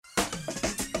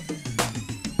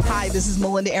Hi, this is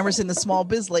Melinda Emerson, the Small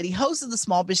Biz Lady, host of the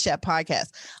Small Biz Chat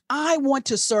podcast. I want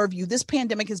to serve you. This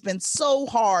pandemic has been so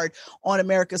hard on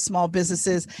America's small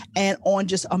businesses and on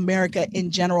just America in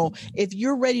general. If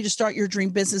you're ready to start your dream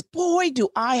business, boy, do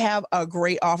I have a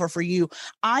great offer for you.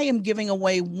 I am giving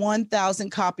away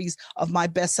 1,000 copies of my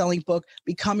best-selling book,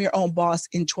 Become Your Own Boss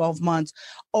in 12 Months.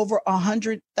 Over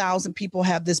 100,000 people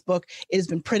have this book. It has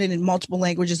been printed in multiple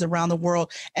languages around the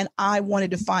world, and I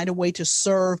wanted to find a way to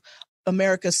serve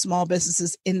America's small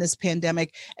businesses in this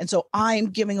pandemic. And so I am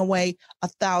giving away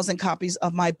 1,000 copies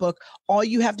of my book. All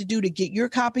you have to do to get your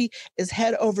copy is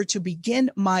head over to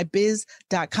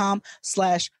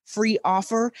beginmybiz.com/free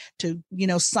offer to,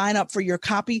 sign up for your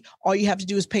copy. All you have to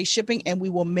do is pay shipping and we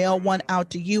will mail one out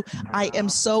to you. I am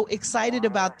so excited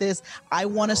about this. I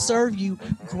want to serve you.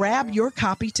 Grab your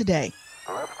copy today.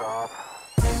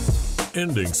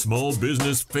 Ending small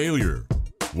business failure.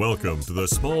 Welcome to the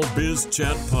Small Biz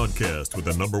Chat podcast with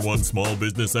the #1 small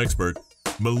business expert,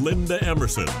 Melinda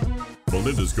Emerson.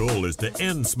 Melinda's goal is to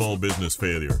end small business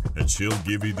failure, and she'll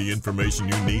give you the information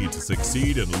you need to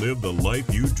succeed and live the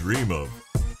life you dream of.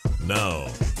 Now,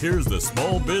 here's the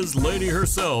small biz lady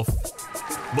herself,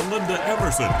 Melinda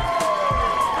Emerson.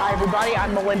 Hi, everybody.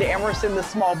 I'm Melinda Emerson, the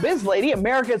Small Biz Lady,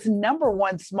 America's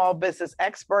 #1 small business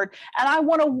expert, and I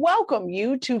want to welcome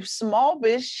you to Small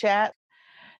Biz Chat.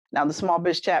 Now, the Small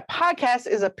Biz Chat podcast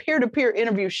is a peer-to-peer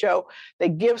interview show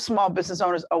that gives small business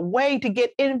owners a way to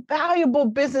get invaluable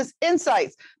business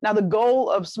insights. Now, the goal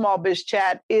of Small Biz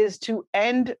Chat is to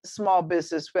end small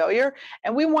business failure,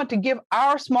 and we want to give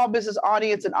our small business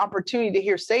audience an opportunity to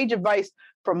hear sage advice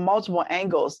from multiple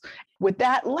angles. With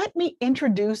that, let me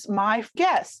introduce my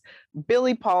guest,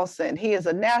 Billy Polson. He is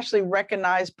a nationally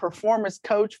recognized performance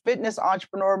coach, fitness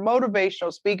entrepreneur,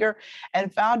 motivational speaker,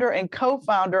 and founder and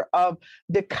co-founder of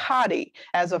Ducati.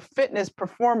 As a fitness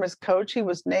performance coach, he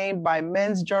was named by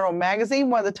Men's Journal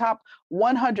magazine one of the top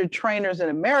 100 trainers in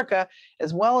America,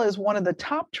 as well as one of the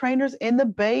top trainers in the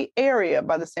Bay Area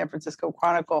by the San Francisco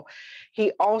Chronicle.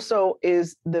 He also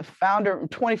is the founder in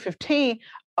 2015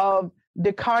 of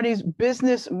Ducati's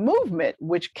business movement,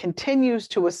 which continues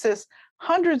to assist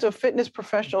hundreds of fitness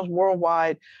professionals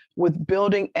worldwide with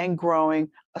building and growing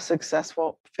a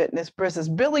successful fitness business.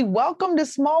 Billy, welcome to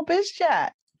Small Biz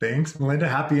Chat. Thanks, Melinda.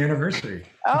 Happy anniversary.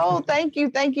 Oh, thank you.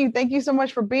 Thank you. Thank you so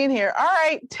much for being here. All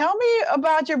right. Tell me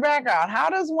about your background. How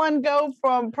does one go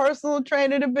from personal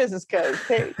trainer to business coach?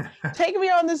 Take me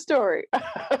on this story.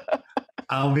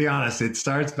 I'll be honest, it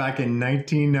starts back in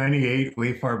 1998,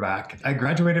 way far back. I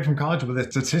graduated from college with a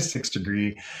statistics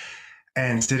degree,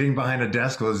 and sitting behind a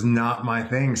desk was not my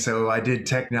thing. So I did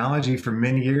technology for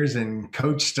many years and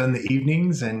coached on the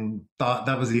evenings and thought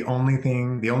that was the only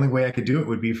way I could do it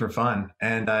would be for fun.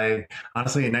 And I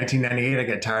honestly, in 1998, I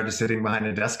got tired of sitting behind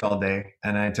a desk all day,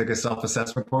 and I took a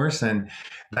self-assessment course. And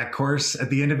that course, at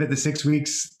the end of it, the 6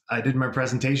 weeks, I did my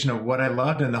presentation of what I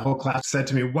loved, and the whole class said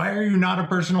to me, "Why are you not a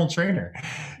personal trainer?"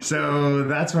 So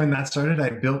that's when that started. I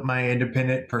built my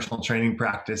independent personal training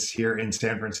practice here in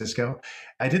San Francisco.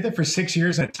 I did that for 6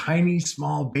 years in a tiny,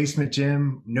 small basement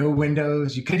gym, no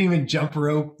windows. You couldn't even jump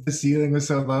rope. The ceiling was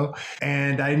so low.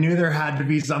 And I knew there had to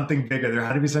be something bigger. There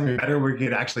had to be something better where you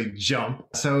could actually jump.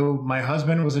 So my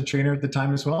husband was a trainer at the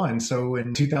time as well. And so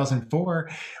in 2004,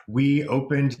 we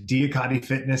opened Ducati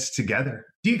Fitness together.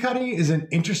 Ducati is an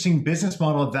interesting business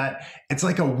model that it's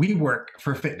like a WeWork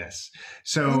for fitness.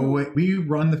 So we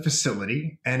run the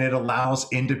facility, and it allows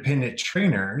independent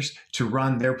trainers to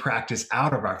run their practice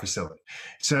out of our facility.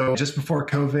 So just before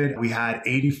COVID, we had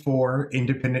 84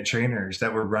 independent trainers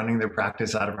that were running their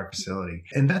practice out of our facility.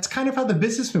 And that's kind of how the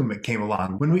business movement came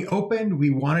along. When we opened, we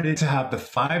wanted it to have the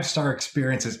 5-star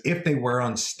experiences if they were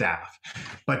on staff,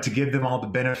 but to give them all the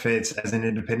benefits as an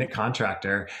independent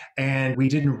contractor. And we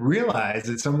didn't realize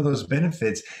that some of those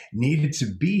benefits needed to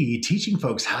be teaching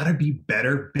folks how to be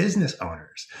better business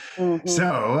owners. Mm-hmm.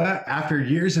 So after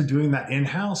years of doing that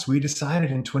in-house, we decided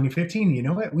in 2015, you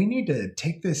know what, we need to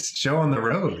take this show on the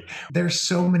road. There's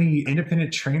so many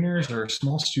independent trainers or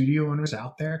small studio owners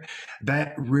out there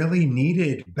that really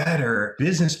needed better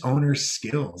business owner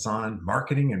skills on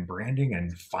marketing and branding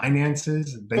and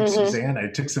finances. Thanks, Suzanne. I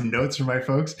took some notes from my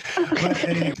folks.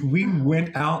 But we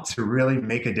went out to really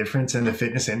make a difference in the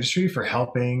fitness industry for helping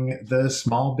the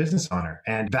small business owner.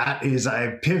 And that is,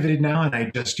 I've pivoted now and I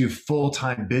just do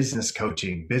full-time business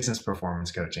coaching, business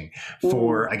performance coaching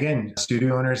for, again,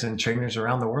 studio owners and trainers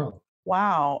around the world.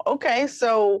 Wow. Okay.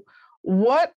 So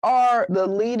what are the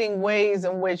leading ways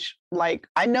in which, like,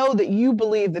 I know that you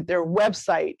believe that their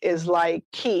website is like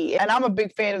key, and I'm a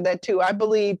big fan of that too. I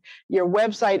believe your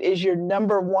website is your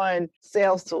number one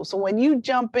sales tool. So when you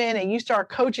jump in and you start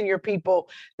coaching your people,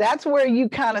 that's where you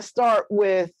kind of start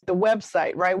with the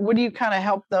website, right? What do you kind of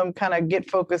help them kind of get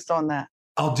focused on that?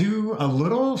 I'll do a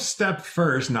little step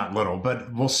first, not little,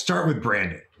 but we'll start with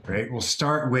branding. Right? We'll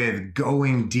start with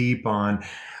going deep on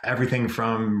everything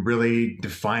from really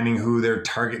defining who their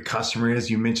target customer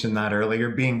is. You mentioned that earlier,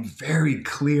 being very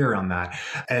clear on that.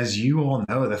 As you all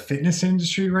know, the fitness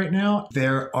industry right now,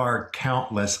 there are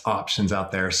countless options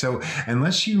out there. So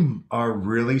unless you are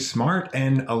really smart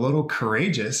and a little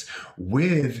courageous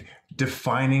with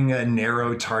defining a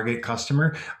narrow target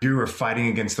customer, you are fighting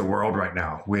against the world right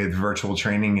now with virtual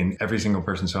training in every single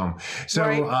person's home. So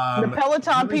right. The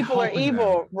Peloton really people are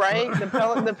evil, right? The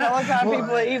Peloton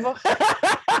people are evil.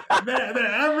 they're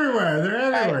everywhere.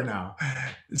 They're everywhere now.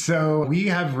 So we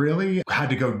have really had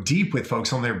to go deep with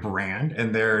folks on their brand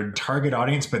and their target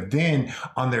audience, but then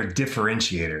on their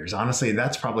differentiators. Honestly,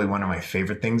 that's probably one of my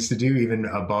favorite things to do, even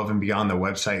above and beyond the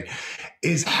website,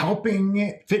 is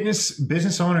helping fitness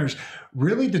business owners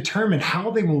really determine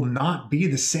how they will not be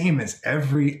the same as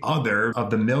every other of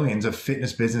the millions of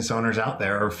fitness business owners out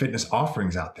there or fitness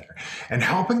offerings out there, and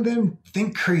helping them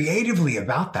think creatively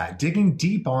about that, digging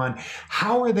deep on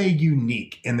how are they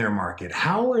unique in their market?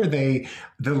 How are they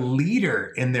the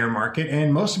leader in their market?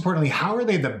 And most importantly, how are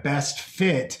they the best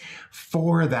fit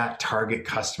for that target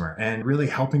customer? And really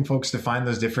helping folks define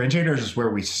those differentiators is where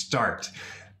we start.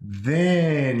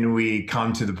 Then we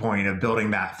come to the point of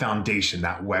building that foundation,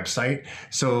 that website.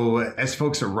 So as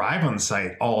folks arrive on the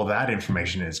site, all that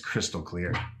information is crystal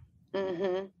clear.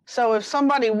 Mm-hmm. So if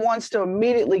somebody wants to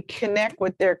immediately connect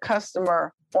with their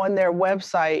customer on their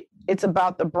website, it's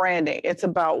about the branding. It's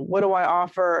about, what do I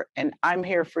offer? And I'm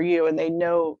here for you. And they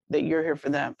know that you're here for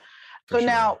them. So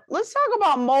now let's talk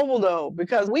about mobile though,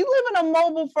 because we live in a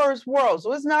mobile first world.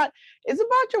 So it's about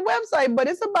your website, but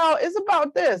it's about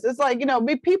this. It's like,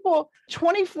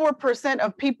 24%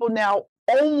 of people now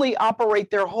only operate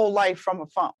their whole life from a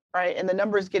phone, right? And the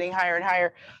number is getting higher and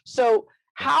higher. So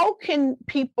how can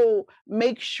people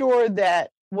make sure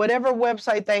that whatever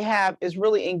website they have is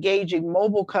really engaging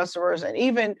mobile customers, and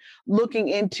even looking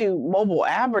into mobile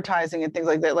advertising and things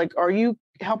like that? Like, are you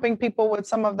helping people with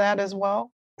some of that as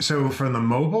well? So from the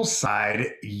mobile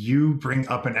side, you bring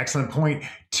up an excellent point.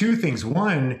 Two things.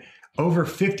 One, over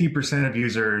 50% of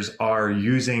users are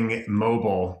using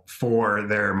mobile for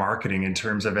their marketing in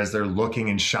terms of as they're looking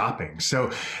and shopping.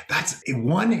 So that's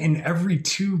 1 in every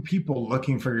 2 people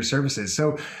looking for your services.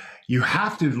 So you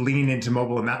have to lean into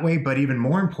mobile in that way. But even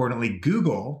more importantly,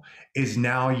 Google is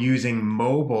now using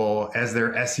mobile as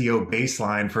their SEO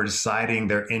baseline for deciding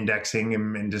their indexing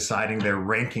and deciding their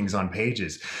rankings on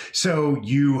pages. So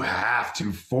you have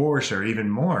to, for sure, even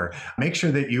more, make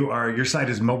sure that your site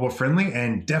is mobile friendly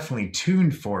and definitely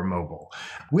tuned for mobile.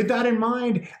 With that in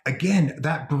mind, again,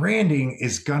 that branding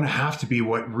is going to have to be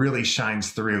what really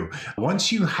shines through.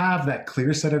 Once you have that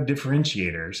clear set of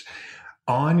differentiators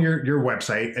on your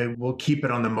website, and we'll keep it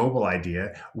on the mobile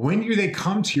idea. When they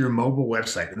come to your mobile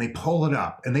website and they pull it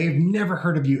up and they've never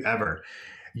heard of you ever,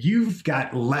 you've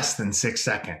got less than 6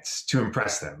 seconds to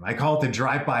impress them. I call it the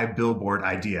drive-by billboard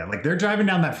idea. Like, they're driving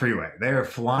down that freeway. They're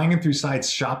flying through sites,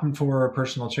 shopping for a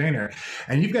personal trainer.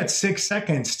 And you've got 6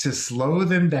 seconds to slow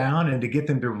them down and to get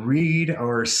them to read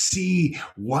or see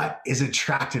what is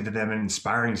attractive to them and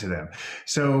inspiring to them.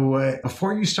 So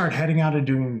before you start heading out and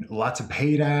doing lots of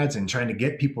paid ads and trying to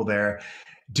get people there,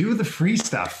 do the free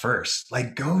stuff first.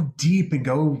 Like, go deep and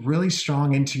go really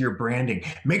strong into your branding.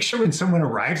 Make sure when someone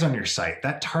arrives on your site,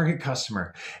 that target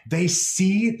customer, they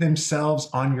see themselves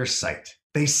on your site.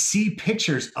 They see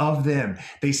pictures of them.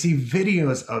 They see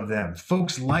videos of them,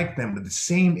 folks like them with the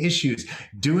same issues,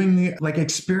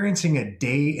 experiencing a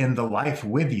day in the life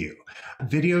with you.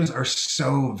 Videos are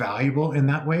so valuable in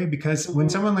that way, because when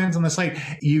someone lands on the site,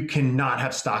 you cannot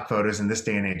have stock photos in this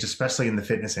day and age, especially in the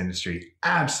fitness industry.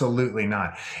 Absolutely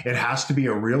not. It has to be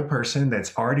a real person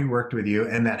that's already worked with you,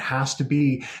 and that has to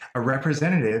be a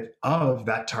representative of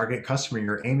that target customer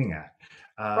you're aiming at.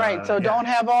 Right. So don't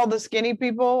have all the skinny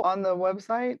people on the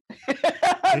website.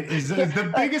 It is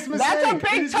the biggest mistake. That's a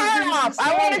big turnoff.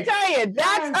 I want to tell you,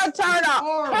 that's a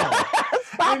turnoff.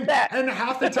 Stop that. And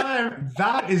half the time,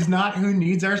 that is not who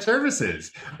needs our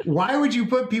services. Why would you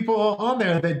put people on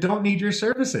there that don't need your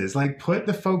services? Like, put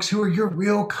the folks who are your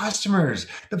real customers,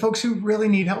 the folks who really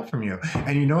need help from you.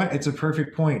 And you know what? It's a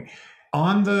perfect point.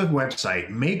 On the website,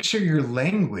 make sure your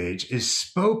language is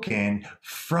spoken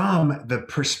from the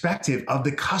perspective of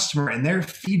the customer and their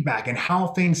feedback and how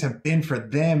things have been for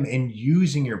them in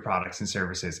using your products and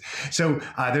services. So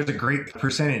there's a great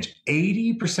percentage.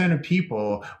 80% of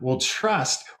people will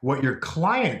trust what your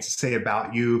clients say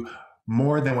about you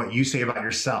more than what you say about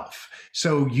yourself.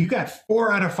 So you got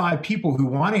 4 out of 5 people who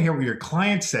want to hear what your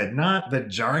client said, not the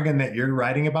jargon that you're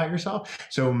writing about yourself.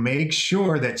 So make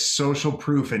sure that social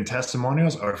proof and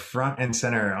testimonials are front and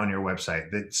center on your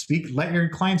website. Let your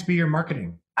clients be your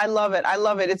marketing. I love it. I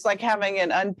love it. It's like having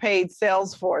an unpaid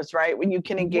sales force, right? When you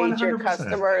can engage 100%. your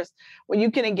customers,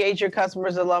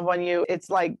 that love on you, it's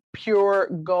like pure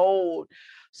gold.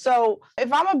 So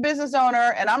if I'm a business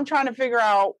owner and I'm trying to figure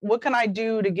out what can I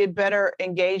do to get better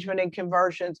engagement and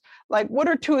conversions, like what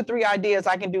are 2 or 3 ideas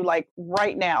I can do like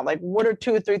right now? Like what are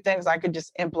 2 or 3 things I could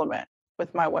just implement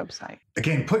with my website?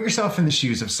 Again, put yourself in the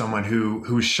shoes of someone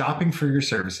who's shopping for your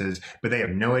services, but they have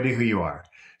no idea who you are.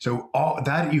 So all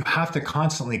that, you have to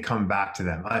constantly come back to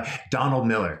them. Donald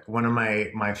Miller, one of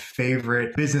my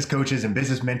favorite business coaches and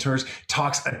business mentors,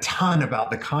 talks a ton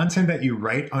about the content that you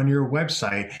write on your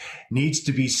website needs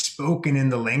to be spoken in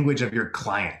the language of your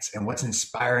clients and what's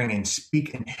inspiring, and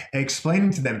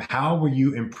explaining to them how will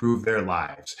you improve their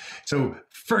lives. So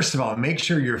first of all, make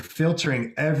sure you're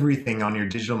filtering everything on your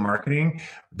digital marketing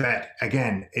that,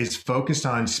 again, is focused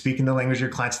on speaking the language of your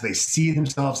clients so they see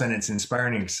themselves and it's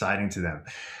inspiring and exciting to them.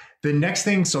 The next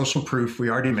thing, social proof, we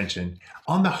already mentioned.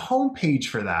 On the homepage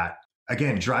for that,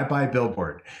 again, drive-by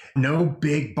billboard. No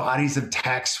big bodies of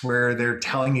text where they're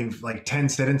telling you like 10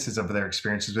 sentences of their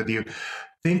experiences with you.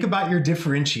 Think about your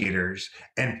differentiators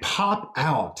and pop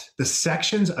out the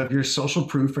sections of your social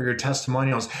proof or your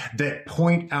testimonials that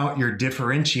point out your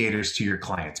differentiators to your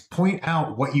clients. Point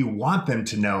out what you want them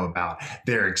to know about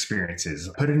their experiences.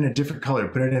 Put it in a different color,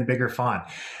 put it in a bigger font,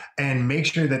 and make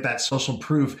sure that social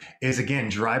proof is, again,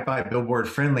 drive-by billboard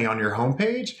friendly on your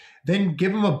homepage. Then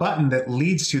give them a button that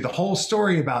leads to the whole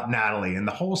story about Natalie and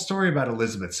the whole story about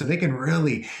Elizabeth, so they can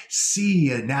really see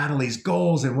Natalie's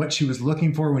goals and what she was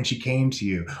looking for when she came to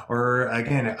you. Or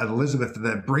again, Elizabeth,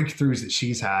 the breakthroughs that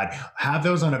she's had, have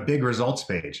those on a big results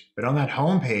page. But on that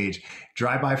homepage,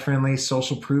 drive-by friendly,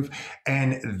 social proof,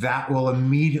 and that will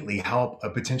immediately help a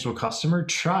potential customer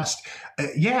trust.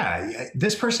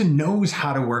 This person knows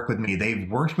how to work with me. They've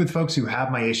worked with folks who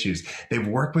have my issues. They've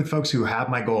worked with folks who have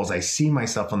my goals. I see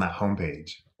myself on that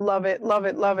homepage. Love it, love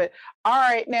it, love it. All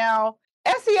right, now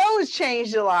SEO has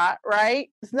changed a lot, right?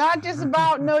 It's not just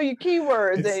about know your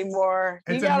keywords anymore.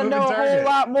 You got to know a whole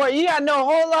lot more. You got to know a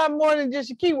whole lot more than just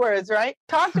your keywords, right?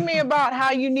 Talk to me about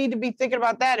how you need to be thinking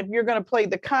about that if you're going to play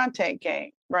the content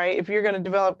game, right? If you're going to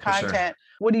develop content,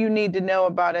 what do you need to know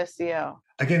about SEO?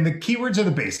 Again, the keywords are the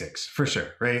basics for sure,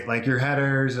 right? Like your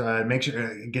headers, make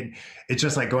sure, again, it's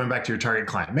just like going back to your target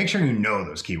client. Make sure you know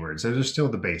those keywords. Those are still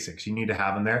the basics. You need to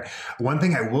have them there. One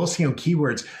thing I will see on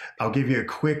keywords, I'll give you a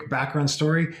quick background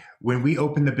story. When we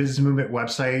opened the Business Movement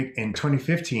website in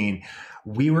 2015,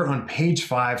 we were on page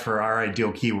 5 for our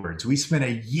ideal keywords. We spent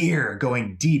a year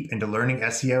going deep into learning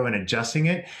SEO and adjusting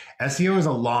it. SEO is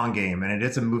a long game and it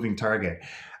is a moving target.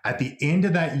 At the end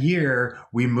of that year,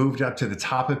 we moved up to the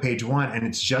top of page 1, and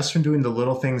it's just from doing the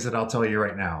little things that I'll tell you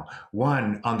right now.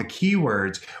 One, on the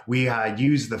keywords, we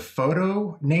use the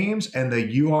photo names, and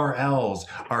the URLs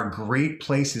are great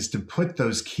places to put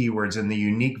those keywords and the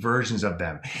unique versions of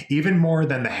them, even more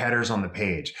than the headers on the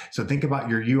page. So think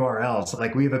about your URLs.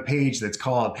 Like we have a page that's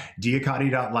called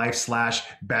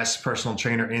diacati.life/best personal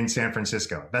trainer in San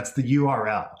Francisco. That's the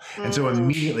URL. And so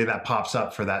immediately that pops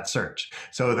up for that search.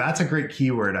 So that's a great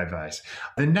keyword advice.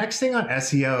 The next thing on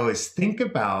SEO is think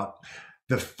about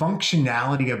the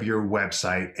functionality of your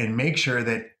website and make sure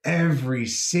that every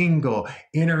single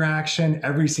interaction,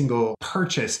 every single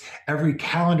purchase, every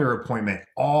calendar appointment,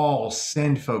 all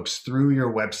send folks through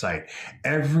your website.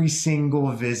 Every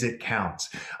single visit counts.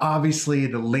 Obviously,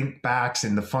 the link backs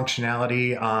and the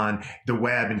functionality on the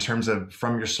web in terms of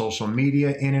from your social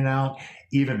media in and out.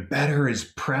 Even better is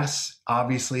press.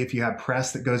 Obviously, if you have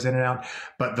press that goes in and out,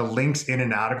 but the links in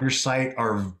and out of your site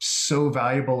are so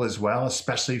valuable as well,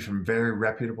 especially from very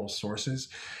reputable sources.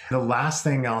 The last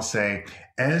thing I'll say,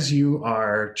 as you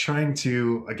are trying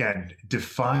to, again,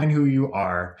 define who you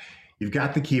are, you've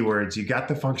got the keywords, you've got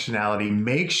the functionality,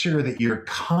 make sure that you're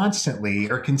constantly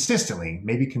or consistently,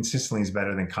 maybe consistently is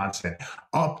better than constant,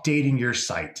 updating your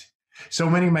site. So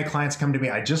many of my clients come to me,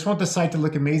 I just want the site to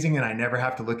look amazing and I never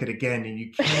have to look at it again. And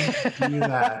you can't do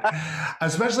that,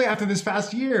 especially after this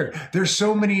past year. There's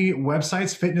so many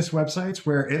websites, fitness websites,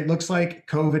 where it looks like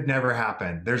COVID never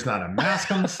happened. There's not a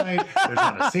mask on the site. There's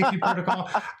not a safety protocol.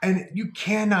 And you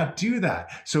cannot do that.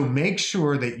 So make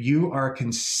sure that you are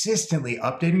consistently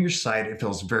updating your site. It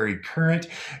feels very current.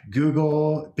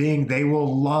 Google, Bing, they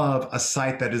will love a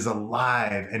site that is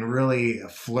alive and really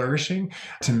flourishing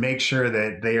to make sure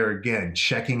that they are, again,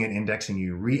 checking and indexing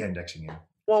you, re-indexing you.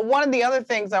 Well, one of the other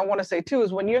things I want to say too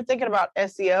is when you're thinking about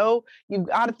SEO, you've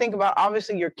got to think about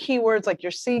obviously your keywords, like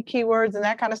your C keywords and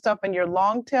that kind of stuff, and your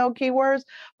long tail keywords,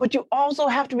 but you also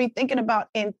have to be thinking about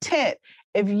intent.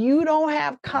 If you don't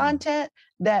have content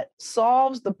that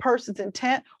solves the person's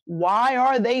intent, why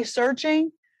are they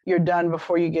searching? You're done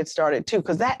before you get started too,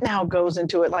 because that now goes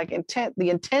into it, like intent, the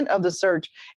intent of the search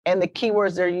and the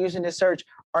keywords they're using to search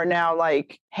are now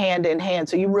like hand in hand.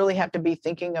 So you really have to be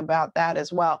thinking about that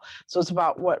as well. So it's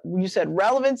about what you said,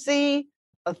 relevancy,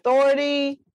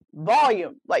 authority,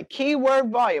 volume, like keyword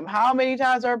volume. How many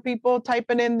times are people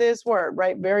typing in this word,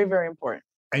 right? Very, very important.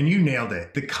 And you nailed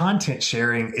it. The content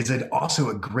sharing is also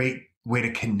a great way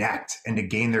to connect and to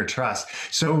gain their trust.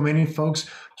 So many folks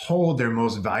hold their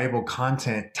most valuable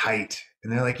content tight.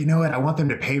 And they're like, you know what? I want them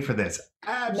to pay for this.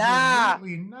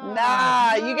 Absolutely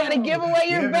nah. You got to give away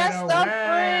your best stuff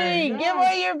free. Yes. Give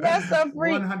away your best stuff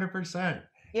free. 100%.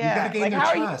 Yeah. You got to gain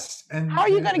their trust. How are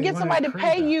you going to get somebody to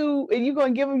pay you and you're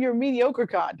going to give them your mediocre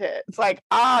content? It's like,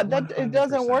 it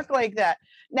doesn't work like that.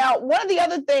 Now, one of the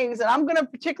other things, and I'm going to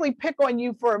particularly pick on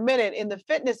you for a minute in the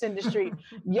fitness industry,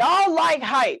 y'all like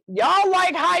hype. Y'all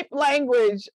like hype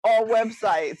language on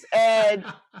websites. And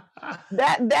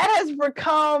that has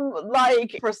become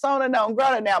like persona non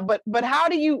grata now. But how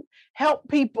do you help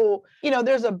people? You know,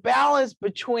 there's a balance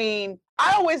between,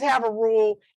 I always have a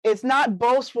rule, it's not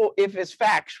boastful if it's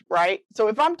facts, right? So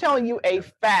if I'm telling you a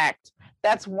fact,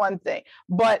 that's one thing,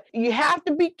 but you have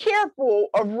to be careful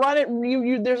of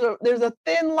running. There's a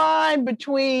thin line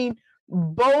between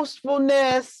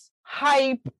boastfulness,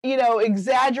 hype,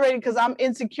 exaggerating because I'm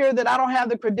insecure that I don't have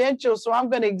the credentials, so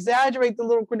I'm going to exaggerate the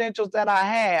little credentials that I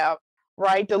have,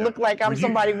 right, to look like I'm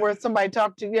somebody worth somebody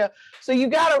talk to. Yeah, so you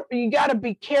gotta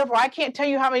be careful. I can't tell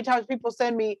you how many times people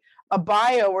send me a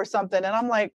bio or something, and I'm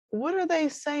like, what are they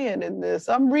saying in this?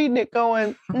 I'm reading it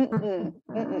going, no.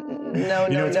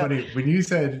 It's funny. When you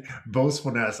said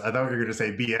boastfulness, I thought you were going to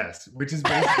say BS, which is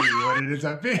basically what it ends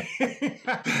up being.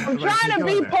 I'm trying to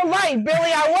be polite,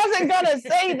 Billy. I wasn't going to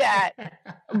say that.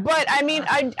 But I mean,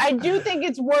 I do think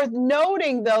it's worth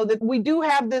noting, though, that we do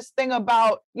have this thing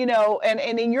about, and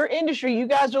in your industry, you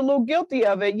guys are a little guilty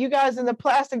of it. You guys in the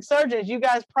plastic surgeons, you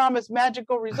guys promise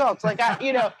magical results. Like,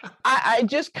 I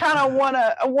just kind of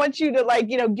want you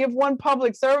to, give one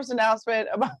public service announcement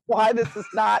about why this is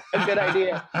not a good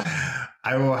idea.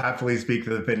 I will happily speak for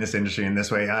the fitness industry in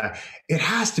this way. It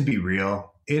has to be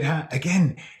real.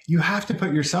 Again, you have to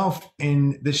put yourself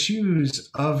in the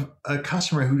shoes of a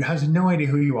customer who has no idea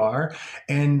who you are.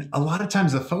 And a lot of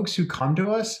times the folks who come to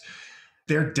us,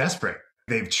 they're desperate.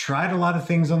 They've tried a lot of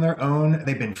things on their own.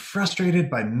 They've been frustrated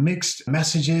by mixed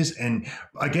messages. And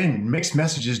again, mixed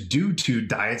messages due to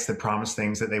diets that promise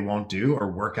things that they won't do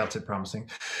or workouts that promise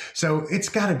things. So it's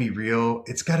got to be real.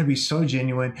 It's got to be so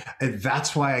genuine. And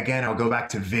that's why, again, I'll go back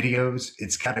to videos.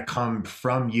 It's got to come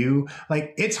from you.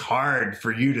 Like, it's hard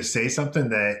for you to say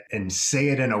something and say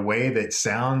it in a way that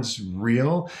sounds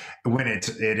real when it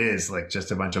is like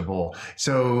just a bunch of bull.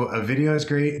 So a video is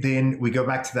great. Then we go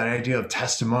back to that idea of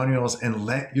testimonials and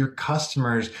let your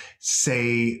customers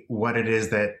say what it is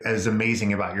that is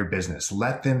amazing about your business.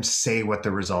 Let them say what the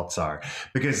results are,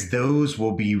 because those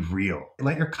will be real.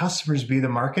 Let your customers be the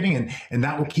marketing, and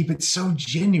that will keep it so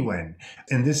genuine.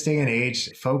 In this day and age,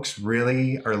 folks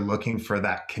really are looking for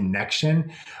that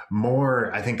connection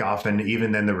more, I think, often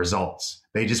even than the results.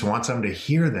 They just want someone to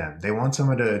hear them. They want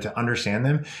someone to understand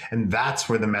them. And that's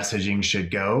where the messaging should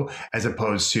go, as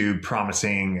opposed to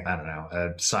promising, I don't know,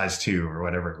 a size 2 or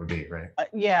whatever it would be, right?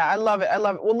 Yeah, I love it.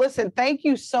 Well, listen, thank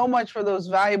you so much for those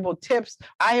valuable tips.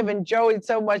 I have enjoyed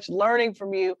so much learning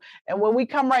from you. And when we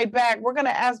come right back, we're going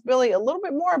to ask Billy a little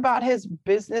bit more about his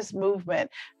business movement.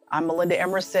 I'm Melinda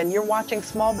Emerson. You're watching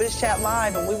Small Biz Chat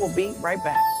Live, and we will be right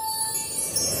back.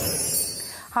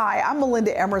 Hi, I'm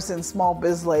Melinda Emerson, Small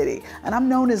Biz Lady, and I'm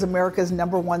known as America's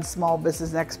 #1 small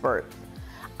business expert.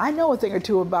 I know a thing or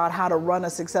two about how to run a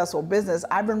successful business.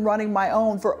 I've been running my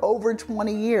own for over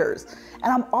 20 years,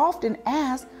 and I'm often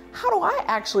asked, how do I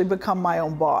actually become my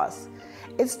own boss?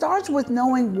 It starts with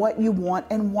knowing what you want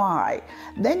and why.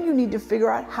 Then you need to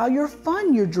figure out how you'll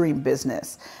fund your dream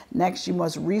business. Next, you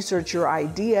must research your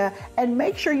idea and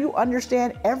make sure you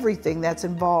understand everything that's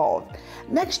involved.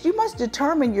 Next, you must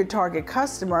determine your target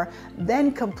customer,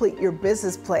 then complete your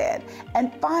business plan.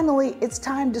 And finally, it's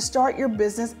time to start your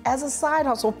business as a side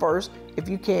hustle first, if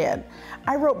you can.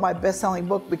 I wrote my best-selling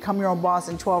book, Become Your Own Boss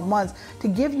in 12 Months, to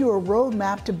give you a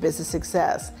roadmap to business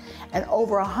success. And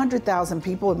over 100,000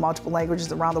 people in multiple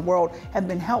languages around the world have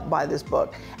been helped by this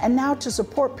book. And now, to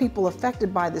support people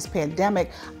affected by this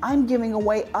pandemic, I'm giving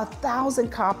away 1,000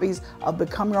 copies of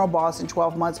Become Your Own Boss in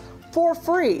 12 Months for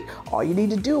free. All you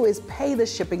need to do is pay the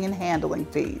shipping and handling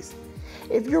fees.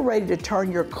 If you're ready to turn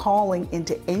your calling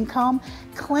into income,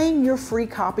 claim your free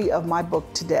copy of my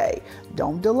book today.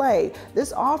 Don't delay.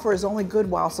 This offer is only good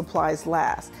while supplies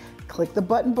last. Click the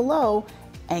button below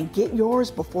and get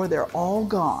yours before they're all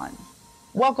gone.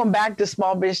 Welcome back to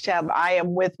Small Biz Chat. I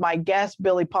am with my guest,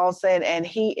 Billy Polson, and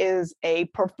he is a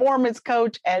performance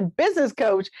coach and business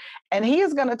coach. And he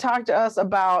is going to talk to us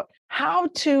about how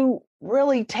to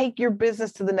really take your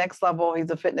business to the next level.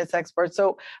 He's a fitness expert.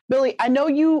 So, Billy, I know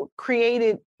you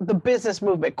created the business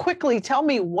movement. Quickly, tell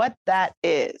me what that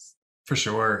is. For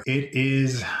sure. It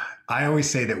is, I always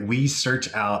say that we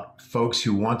search out folks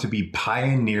who want to be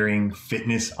pioneering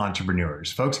fitness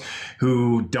entrepreneurs, folks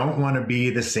who don't want to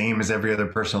be the same as every other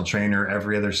personal trainer,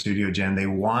 every other studio gym. They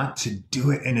want to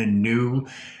do it in a new,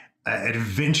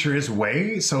 adventurous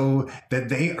way so that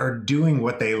they are doing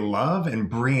what they love and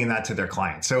bringing that to their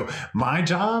clients. So my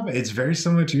job, it's very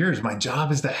similar to yours. My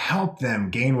job is to help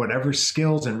them gain whatever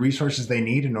skills and resources they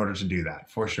need in order to do that,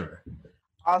 for sure.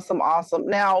 Awesome. Awesome.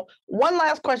 Now, one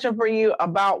last question for you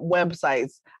about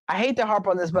websites. I hate to harp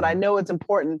on this, but I know it's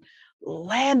important.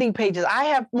 Landing pages. I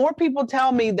have more people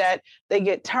tell me that they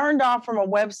get turned off from a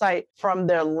website from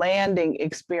their landing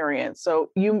experience. So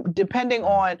depending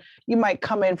on, you might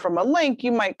come in from a link,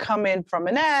 you might come in from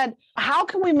an ad. How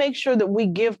can we make sure that we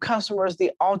give customers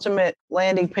the ultimate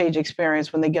landing page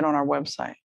experience when they get on our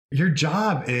website? Your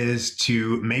job is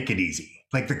to make it easy.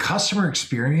 Like the customer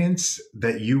experience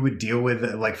that you would deal with,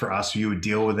 like for us, you would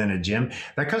deal with in a gym,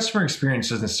 that customer experience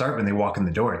doesn't start when they walk in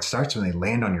the door. It starts when they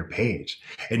land on your page.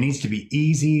 It needs to be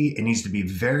easy. It needs to be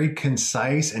very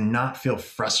concise and not feel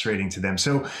frustrating to them.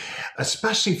 So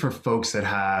especially for folks that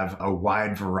have a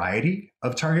wide variety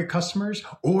of target customers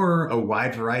or a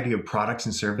wide variety of products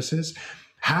and services,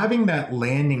 having that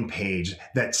landing page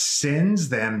that sends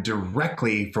them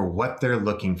directly for what they're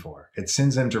looking for. It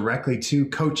sends them directly to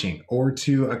coaching or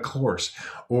to a course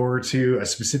or to a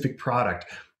specific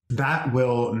product. That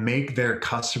will make their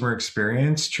customer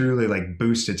experience truly like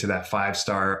boosted to that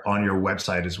 5-star on your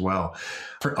website as well.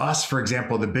 For us, for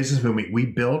example, the business movement, we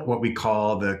built what we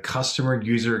call the customer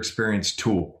user experience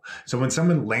tool. So when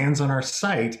someone lands on our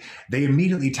site, they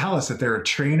immediately tell us that they're a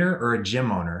trainer or a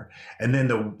gym owner. And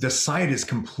then the site is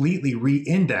completely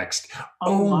re-indexed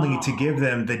only to give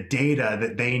them the data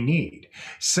that they need.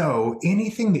 So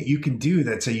anything that you can do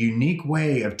that's a unique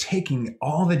way of taking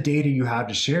all the data you have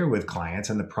to share with clients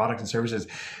and the products and services,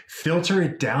 filter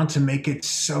it down to make it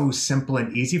so simple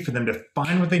and easy for them to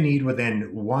find what they need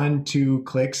within 1-2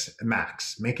 clicks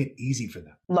max. Make it easy for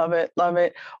them. Love it. Love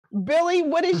it. Billy,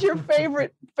 what is your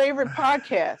favorite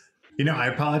podcast? You know, I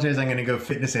apologize. I'm going to go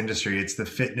fitness industry. It's the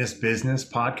Fitness Business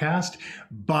Podcast,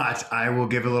 but I will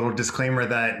give a little disclaimer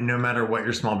that no matter what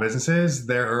your small business is,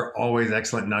 there are always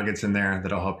excellent nuggets in there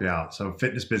that'll help you out. So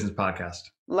Fitness Business Podcast.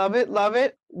 Love it. Love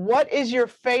it. What is your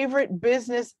favorite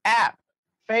business app?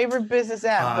 Favorite business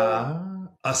app, Billy?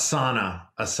 Asana.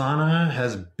 Asana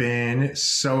has been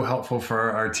so helpful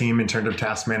for our team in terms of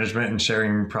task management and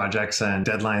sharing projects and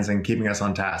deadlines and keeping us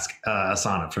on task.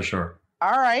 Asana for sure.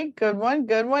 All right. Good one.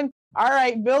 Good one. All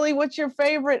right, Billy, what's your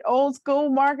favorite old school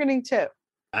marketing tip?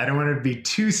 I don't want to be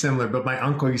too similar, but my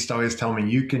uncle used to always tell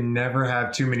me, you can never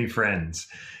have too many friends.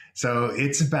 So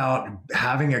it's about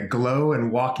having a glow and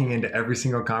walking into every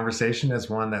single conversation as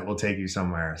one that will take you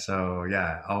somewhere. So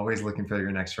yeah, always looking for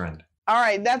your next friend. All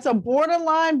right. That's a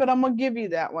borderline, but I'm going to give you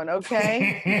that one.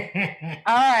 Okay.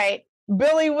 All right.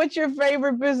 Billy, what's your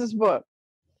favorite business book?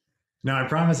 No, I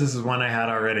promise this is one I had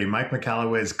already. Mike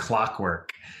McCalloway's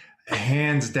Clockwork.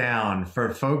 Hands down,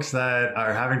 for folks that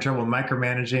are having trouble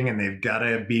micromanaging and they've got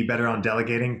to be better on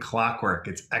delegating, Clockwork.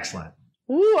 It's excellent.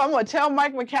 Ooh, I'm going to tell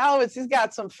Mike McCallowitz he's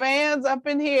got some fans up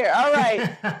in here. All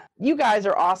right. You guys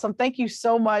are awesome. Thank you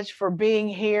so much for being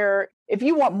here. If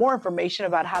you want more information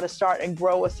about how to start and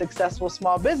grow a successful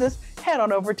small business, head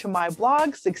on over to my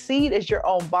blog,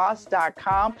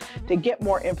 succeedasYourOwnBoss.com, to get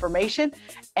more information.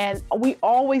 And we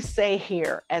always say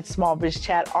here at Small Biz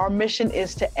Chat, our mission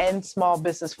is to end small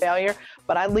business failure.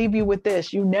 But I leave you with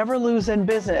this: you never lose in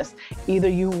business. Either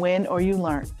you win or you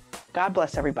learn. God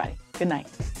bless everybody. Good night.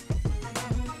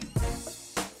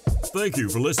 Thank you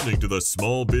for listening to the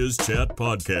Small Biz Chat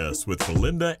podcast with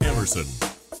Melinda Emerson.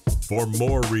 For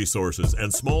more resources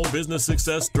and small business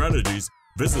success strategies,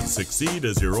 visit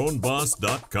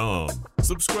succeedasYourOwnBoss.com.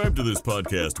 Subscribe to this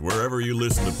podcast wherever you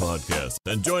listen to podcasts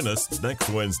and join us next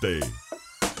Wednesday.